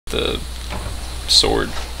the sword,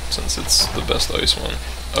 since it's the best ice one.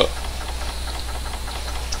 Oh.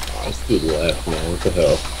 This dude laughed, man. What the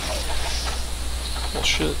hell? Well,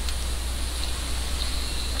 shit.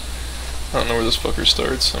 I don't know where this fucker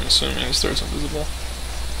starts. I'm assuming he starts invisible.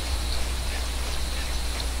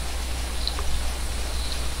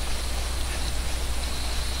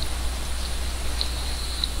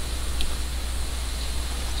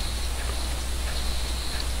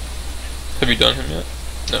 Have you done him yet?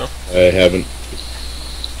 No? I haven't.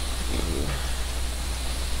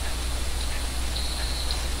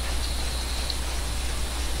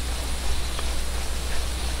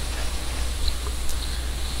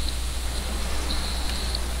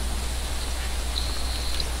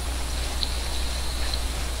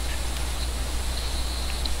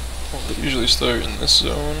 Well, they usually start in this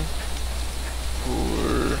zone,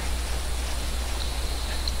 or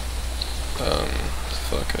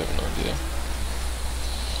fuck, I have no idea.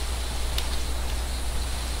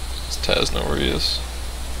 Does Taz know where he is?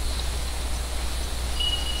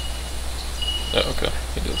 Oh, okay,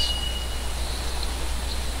 he does.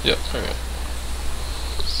 Yep, alright.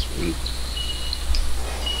 Sweet.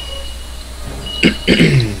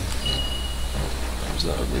 There's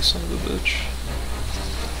that ugly son of a bitch.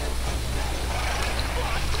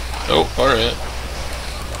 Oh, alright.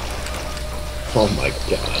 Oh my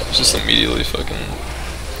god. He's just immediately fucking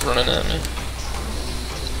running at me.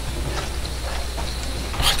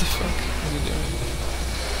 What the fuck? What is he doing?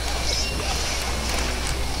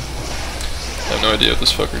 I have no idea what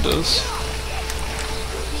this fucker does.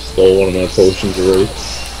 Stole one of my potions already.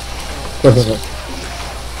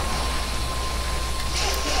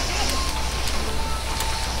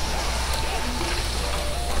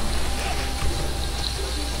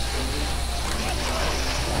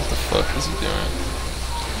 What the fuck is he doing?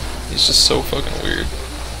 He's just so fucking weird.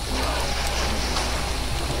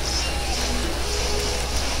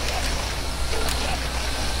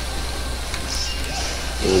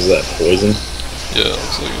 What was that, poison? Yeah, it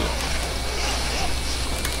looks like it.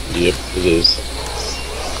 Yep, it is.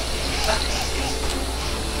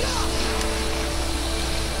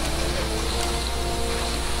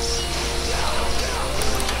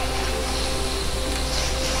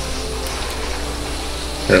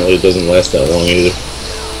 Apparently it doesn't last that long either.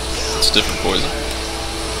 It's different poison.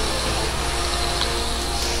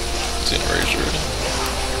 It's enraged already.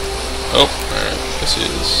 Oh, alright, guess he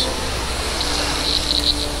is.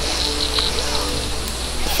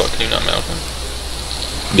 The fuck, can you not mount him?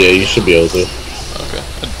 Yeah, you should be able to. Okay.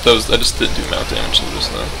 I just did do mount damage to this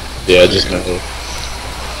then. Yeah, just now. Cool.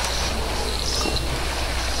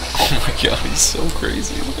 Oh my god, he's so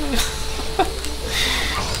crazy. Look at him.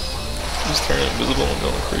 He's turning invisible and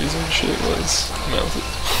going crazy and shit while he's mounted.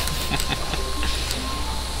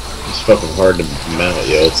 It's fucking hard to mount,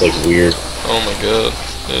 yo. It's like weird. Oh my god.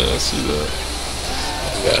 Yeah, I see that.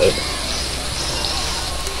 Got it.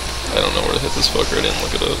 I don't know where to hit this fucker, I didn't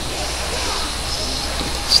look it up.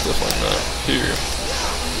 It's definitely not here.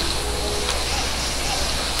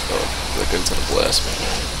 Oh, that guy's gonna blast me.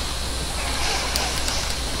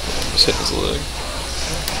 I'm just hitting his leg.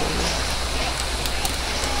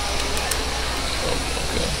 Oh,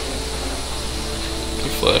 okay. Can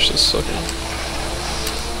you flash this sucker?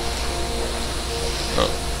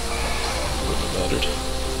 Oh. Wouldn't have mattered.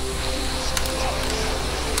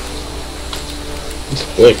 He's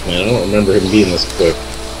quick, man. I don't remember him being this quick.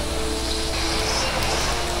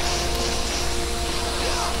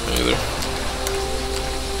 Me either.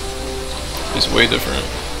 He's way different.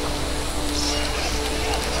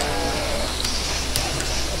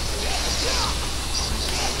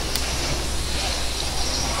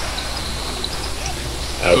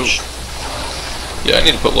 Ouch. Ooh. Yeah, I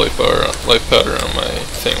need to put life powder on my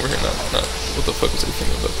thing over here. Not what the fuck was I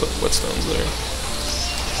thinking about putting whetstones there?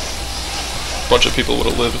 A bunch of people would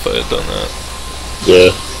have lived if I had done that.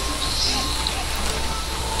 Yeah.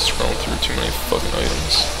 Scrolling through too many fucking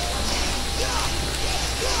items.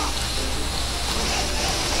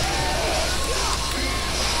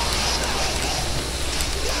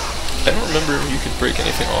 I don't remember if you could break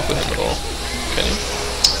anything off of him at all. Can you?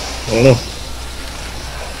 I don't know.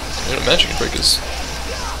 I would imagine you can break his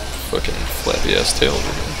fucking flappy ass tail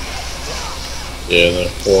over here. Yeah, and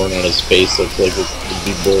the horn on his face looks like it would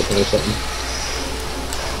be broken or something.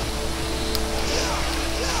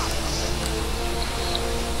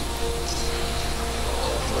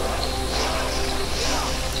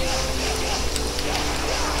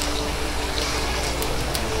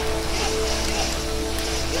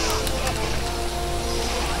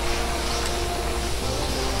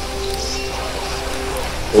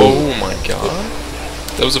 Oh my god.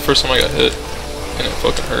 That was the first time I got hit. And it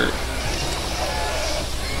fucking hurt.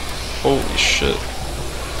 Holy shit.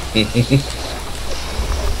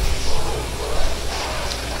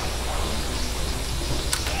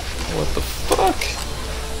 What the fuck?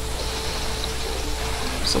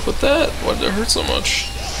 What's up with that? Why did it hurt so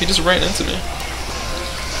much? He just ran into me.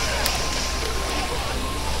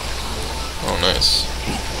 Oh, nice.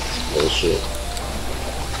 Bullshit.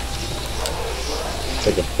 It's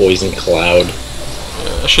like a poison cloud.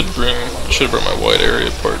 Yeah, I should have brought my wide area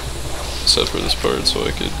part set for this part so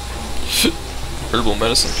I could herbal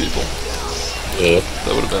medicine people. Yeah.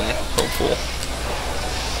 That would have been helpful.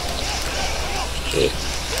 Shit.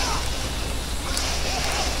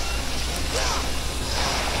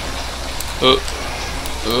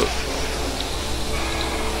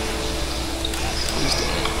 Please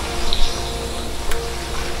don't.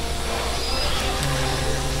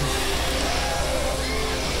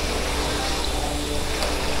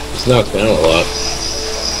 He's knocked down a lot.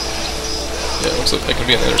 Yeah, it looks like I can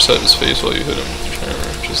be on the other side of his face while you hit him with your hammer,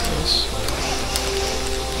 which is nice.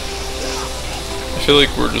 I feel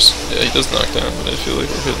like we're just... Yeah, he does knock down, but I feel like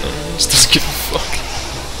we're hitting him. He just doesn't give a fuck.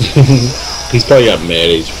 He's probably got mad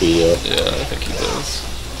HP, though. Yeah, I think he does.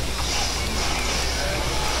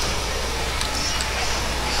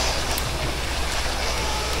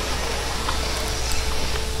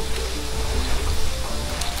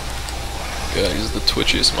 God, he's the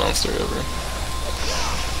twitchiest monster ever.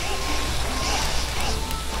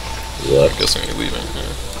 Yeah. I'm guessing you're leaving.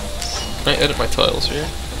 Yeah. Can I edit my tiles here?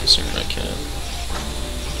 I'm assuming I can.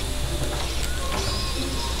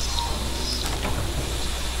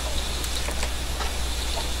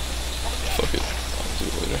 Fuck it. I'll do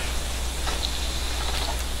it later.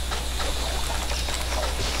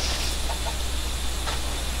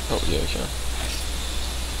 Oh, yeah, I can.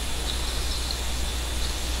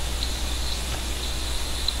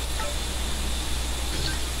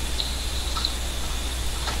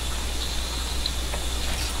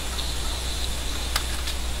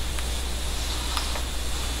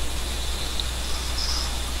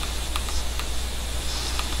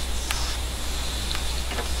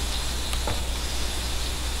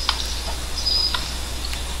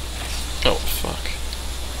 Oh, fuck.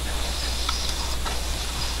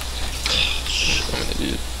 I'm an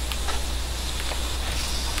idiot.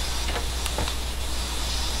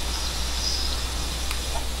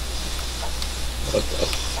 What the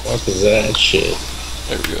fuck is that shit?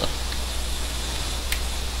 There we go.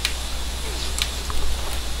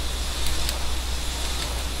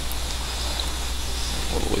 A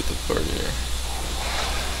little late to the party here.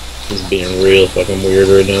 He's being real fucking weird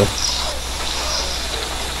right now.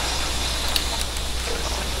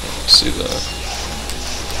 See that.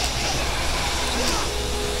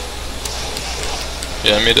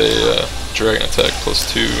 Yeah, I made a dragon attack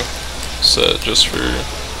 +2 set just for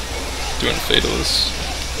doing Fatalis.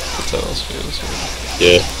 Fatalis.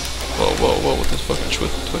 Yeah. Whoa, with this fucking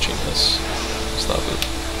twitchiness. Stop it.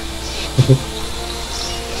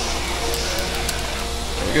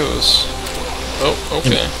 There he goes. Oh,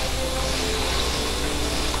 okay.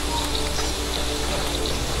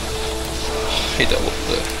 I hate that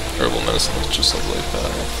the herbal medicine is just like life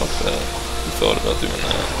powder. Fuck that. Who thought about doing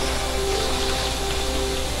that?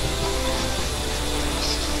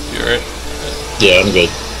 You alright? Yeah, I'm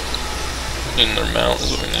good. In their mount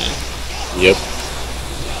is what we need. Yep.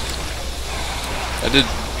 I did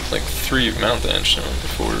like 3 mount damage to him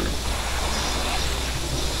before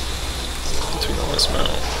between all this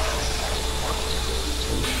mount.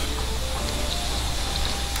 Oof.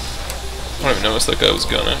 I don't even notice that guy was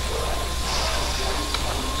gunning.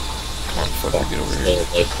 Come on, fucker, get over here.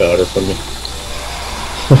 Life powder from me.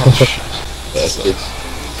 Oh shit. Bastard. I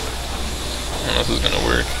don't know if this is gonna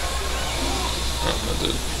work. Oh, that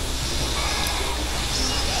did.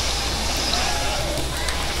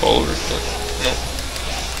 Fall over, but nope.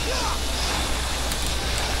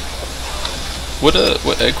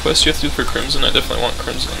 What egg quest do you have to do for Crimson? I definitely want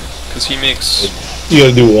Crimson, because he makes... You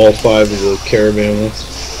gotta do all 5 of the caravan ones.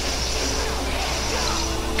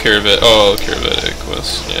 Caravan egg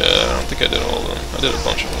quest. Yeah, I don't think I did all of them. I did a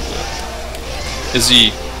bunch of them, but... Is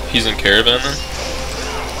he's in Caravan then?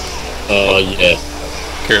 Yeah.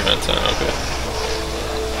 Caravan 10, okay.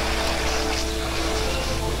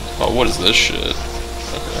 Oh, what is this shit?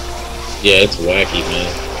 Okay. Yeah, it's wacky,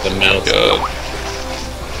 man. The mount. God.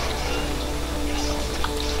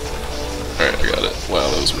 Alright, I got it. Wow,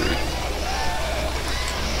 that was rude.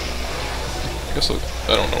 I guess I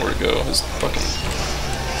don't know where to go. His fucking...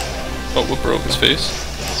 Oh, what broke? His face?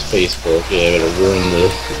 His face broke. Yeah, I gotta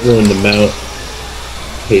ruin the mount.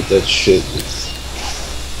 Hate that shit.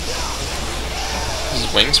 His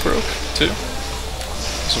wings broke, too?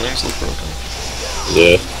 His wings look broken.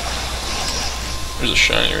 Yeah. There's a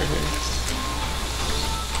shiny right here.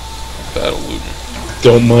 Battle looting.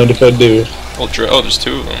 Don't mind if I do. Oh, there's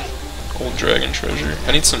two of them. Old dragon treasure.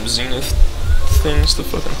 I need some zenith things to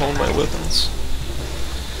fucking hone my weapons.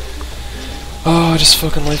 Oh, I just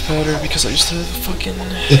fucking life powder because I used to fucking...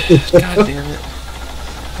 God damn it.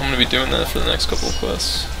 I'm gonna be doing that for the next couple of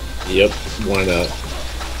quests. Yep, why not?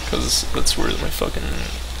 Because that's where my fucking...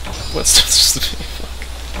 What's supposed to be?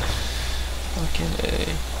 Fucking A.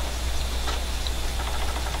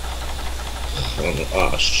 I don't know.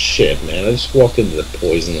 Oh shit, man. I just walked into the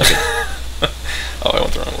poison like a Oh, I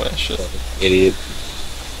went the wrong way. Shit. idiot.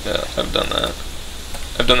 Yeah, I've done that.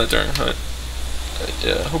 I've done that during hunt.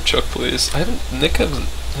 Yeah, I hope Chuck plays. Nick hasn't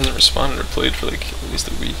responded or played for like at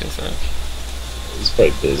least a week, I think. He's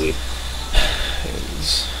probably busy.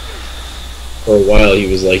 He's... For a while he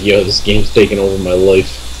was like, yo, this game's taking over my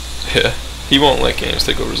life. Yeah, he won't let games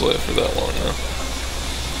take over his life for that long now.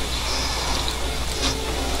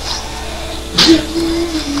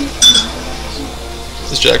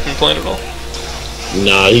 Has Jack been playing at all?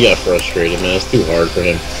 Nah, he got frustrated, man. It's too hard for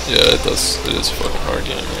him. Yeah, it does. It is a fucking hard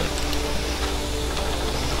game, man.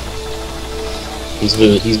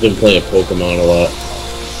 He's been playing Pokemon a lot.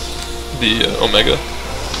 The Omega?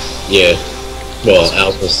 Yeah. Well,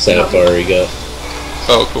 Alpha Sapphire he got.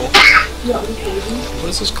 Oh, cool. What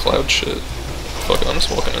is this cloud shit? Fuck, I'm just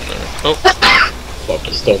walking in there. Oh. Fuck,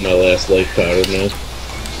 I stole my last life powder, man.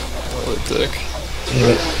 What a dick.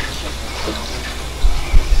 Damn it.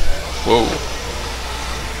 Whoa.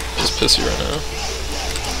 Just pissy right now.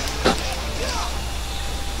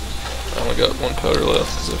 I only got one powder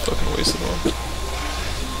left because I fucking wasted one.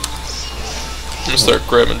 I'm gonna start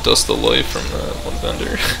grabbing Dust of Life from that one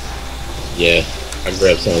vendor. Yeah, I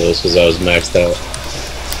grabbed some of those because I was maxed out.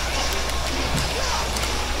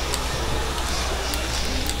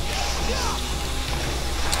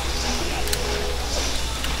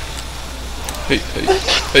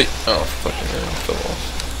 Hey. Oh, fucking hell, I fell off.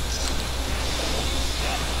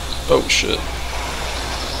 Oh, shit.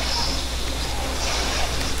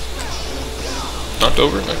 Knocked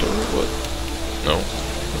over? What? No.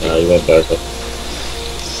 Nah, he went back up.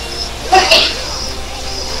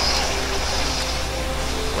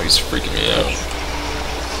 Oh, he's freaking me out.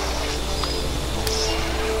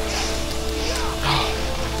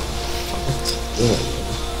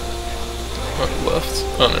 Oh, left.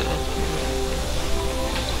 Oh, no.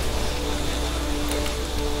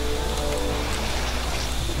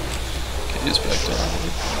 Okay, he's back down.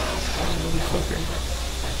 Motherfucker.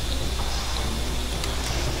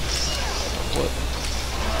 What?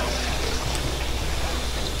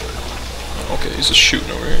 Okay, he's just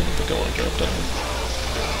shooting over here. I think I want to drop down.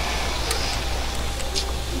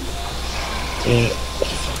 Yeah,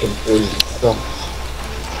 fucking poison stuff.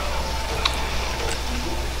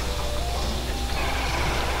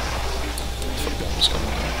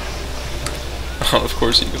 Oh, of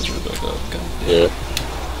course he goes right back up. God damn. Yeah,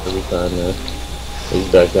 every time, man. He's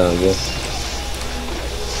back down again.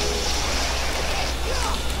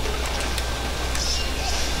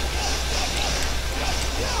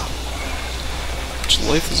 How much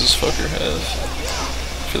life does this fucker have?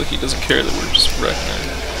 I feel like he doesn't care that we're just wrecking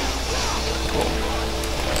him. Cool.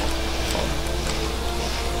 Fun.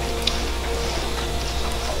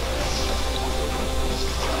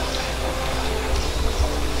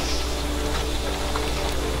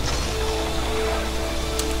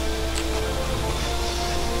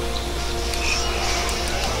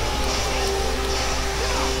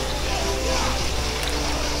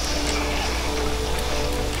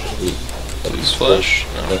 Please flash?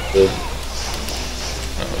 No. That's good.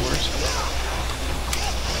 No, it works.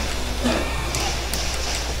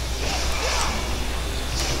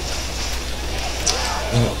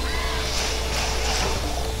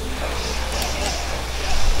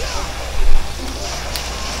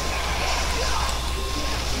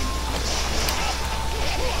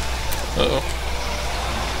 Uh-oh.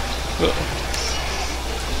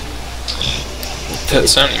 That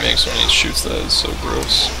sound he makes when he shoots that is so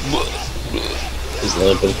gross. He's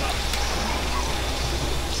limping.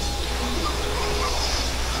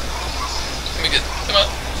 Let me get him out.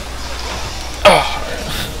 Oh,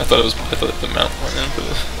 I thought the mount went in, but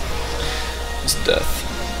it's death.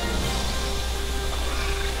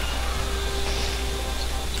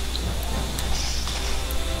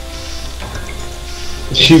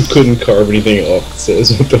 You couldn't carve anything up, it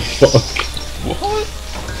says. What the fuck? What?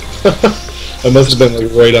 I must have been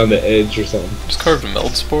like right on the edge or something. Just carved a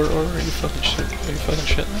meld spore over? Are you fucking shit? Are you fucking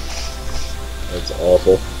shitting me? That's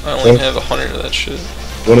awful. I only have 100 of that shit.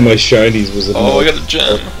 One of my shinies was a Oh, I got a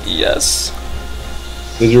gem. Yes.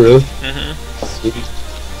 Did you really? Mm-hmm.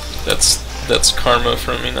 That's karma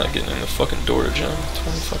from me not getting in the fucking door gem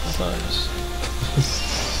 20 fucking times.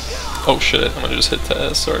 Oh shit, I'm gonna just hit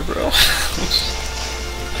Taz, sorry bro.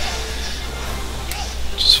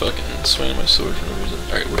 Just fucking swinging my sword for no reason.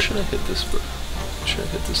 Alright, where should I hit this bro? Where should I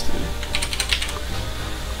hit this dude?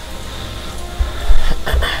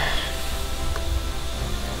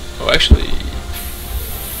 Oh actually,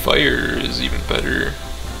 fire is even better.